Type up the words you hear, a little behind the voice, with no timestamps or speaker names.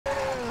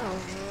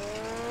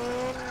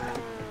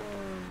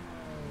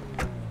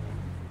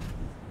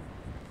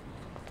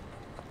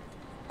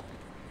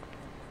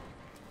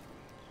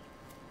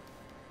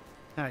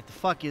All right, the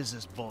fuck is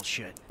this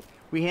bullshit?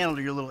 We handled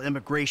your little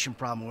immigration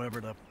problem,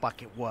 whatever the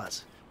fuck it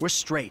was. We're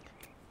straight.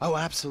 Oh,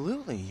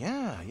 absolutely,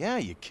 yeah.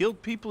 You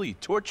killed people, you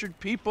tortured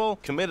people,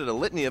 committed a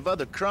litany of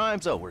other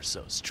crimes. Oh, we're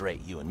so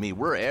straight, you and me.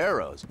 We're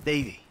arrows.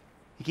 Davey,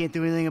 you can't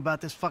do anything about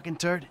this fucking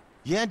turd?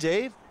 Yeah,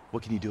 Dave?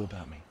 What can you do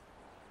about me?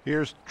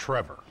 Here's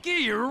Trevor.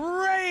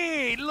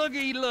 Great!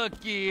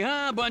 Looky,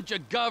 huh? Bunch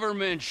of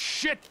government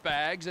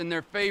shitbags and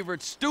their favorite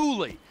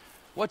stoolie.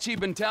 What's he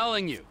been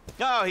telling you?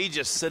 Oh, he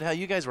just said how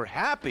you guys were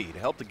happy to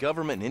help the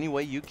government in any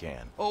way you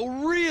can.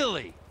 Oh,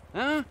 really?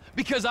 Huh?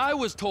 Because I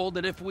was told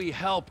that if we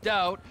helped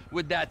out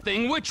with that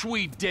thing, which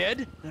we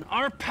did, then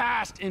our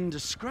past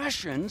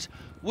indiscretions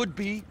would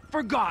be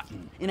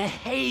forgotten in a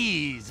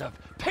haze of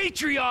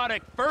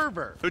patriotic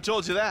fervor. Who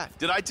told you that?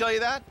 Did I tell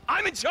you that?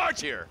 I'm in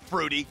charge here,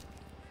 Fruity.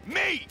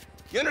 Me!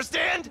 You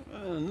understand?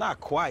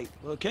 Not quite.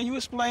 Can you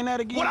explain that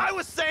again? What I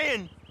was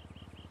saying!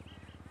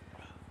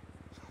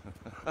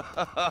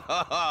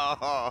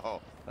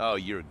 Oh,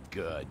 you're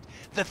good.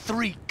 The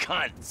three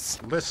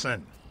cunts.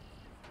 Listen,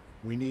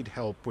 we need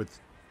help with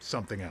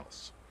something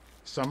else.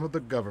 Some of the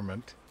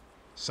government,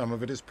 some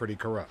of it is pretty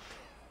corrupt.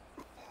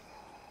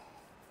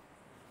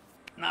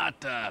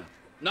 Not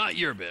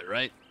your bit,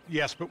 right?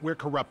 Yes, but we're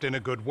corrupt in a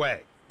good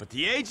way. But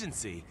the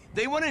agency,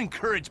 they want to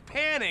encourage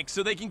panic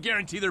so they can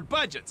guarantee their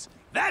budgets.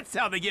 That's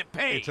how they get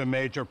paid. It's a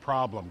major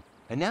problem.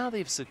 And now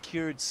they've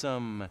secured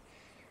some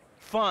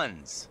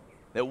funds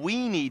that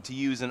we need to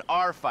use in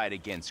our fight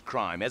against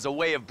crime as a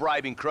way of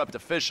bribing corrupt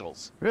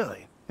officials.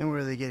 Really? And where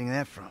are they getting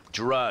that from?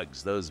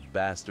 Drugs. Those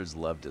bastards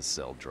love to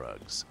sell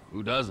drugs.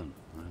 Who doesn't?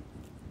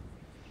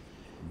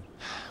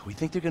 We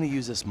think they're gonna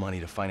use this money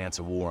to finance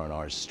a war on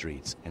our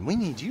streets. And we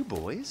need you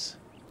boys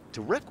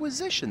to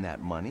requisition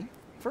that money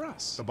for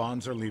us. The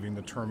bonds are leaving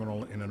the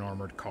terminal in an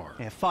armored car.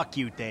 Yeah, fuck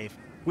you, Dave.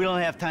 We don't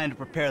have time to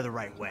prepare the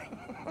right way.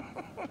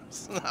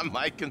 It's not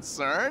my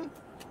concern.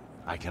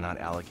 I cannot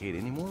allocate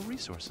any more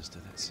resources to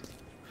this.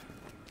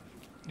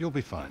 You'll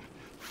be fine.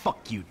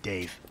 Fuck you,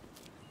 Dave.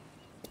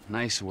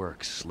 Nice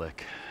work,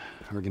 Slick.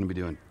 We're gonna be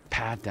doing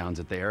pat-downs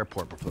at the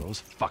airport before those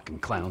fucking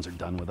clowns are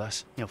done with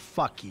us. You know,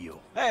 fuck you.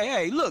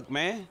 Hey, look,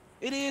 man.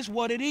 It is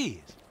what it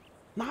is.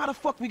 Now, how the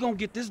fuck we gonna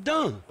get this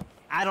done?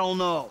 I don't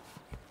know.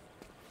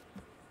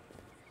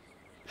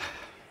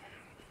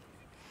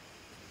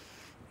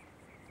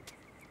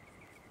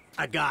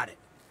 I got it.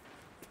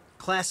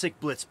 Classic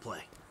blitz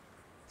play.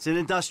 It's an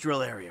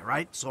industrial area,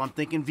 right? So I'm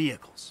thinking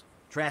vehicles.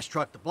 Trash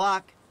truck to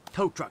block,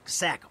 tow truck to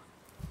sack 'em.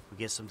 We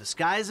get some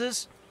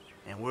disguises,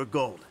 and we're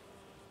golden.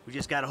 We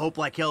just gotta hope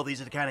like hell these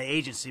are the kind of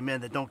agency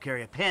men that don't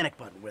carry a panic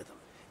button with them.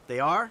 If they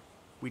are,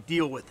 we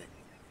deal with it.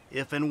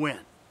 If and when.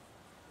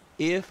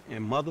 If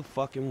and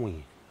motherfucking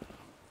when.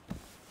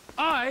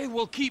 I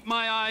will keep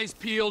my eyes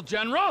peeled,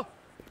 General.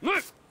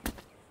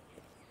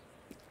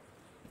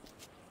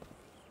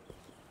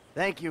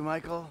 Thank you,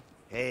 Michael.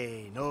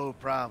 Hey, no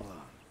problem.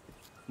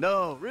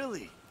 No,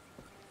 really.